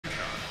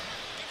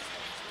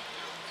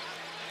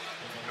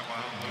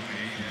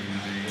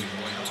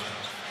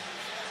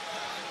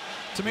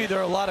To me, there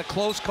are a lot of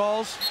close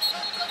calls.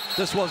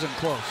 This wasn't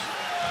close.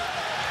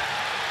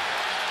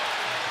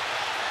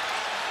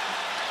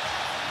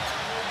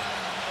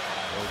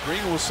 Well,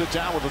 Green will sit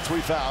down with the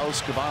 3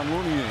 fouls. Kevon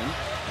Looney in.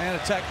 And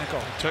a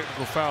technical.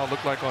 Technical foul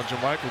looked like on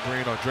Jermichael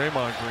Green or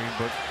Draymond Green,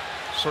 but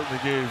certainly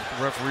gave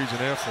the referees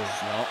an earful.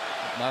 No,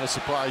 not a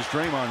surprise,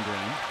 Draymond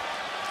Green.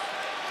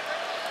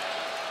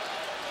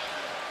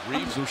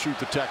 Reeves will shoot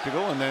the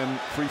technical and then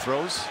free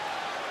throws.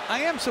 I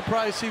am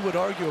surprised he would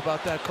argue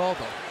about that call,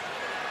 though.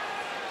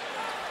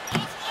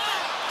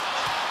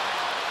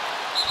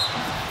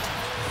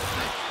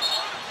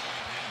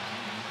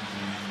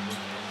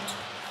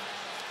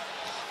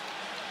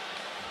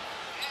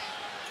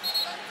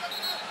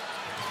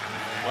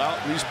 Well,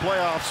 these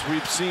playoffs,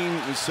 we've seen,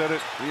 we said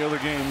it the other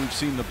game, we've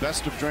seen the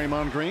best of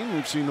Draymond Green.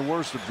 We've seen the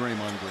worst of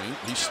Draymond Green.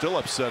 He's still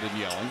upset and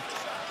yelling.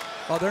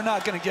 Well, they're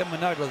not going to give him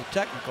another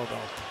technical,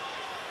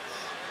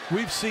 though.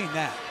 We've seen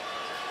that.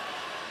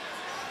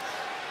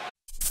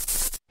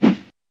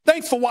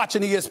 Thanks for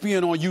watching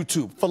ESPN on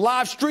YouTube. For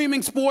live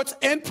streaming sports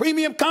and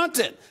premium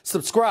content,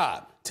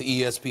 subscribe to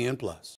ESPN+.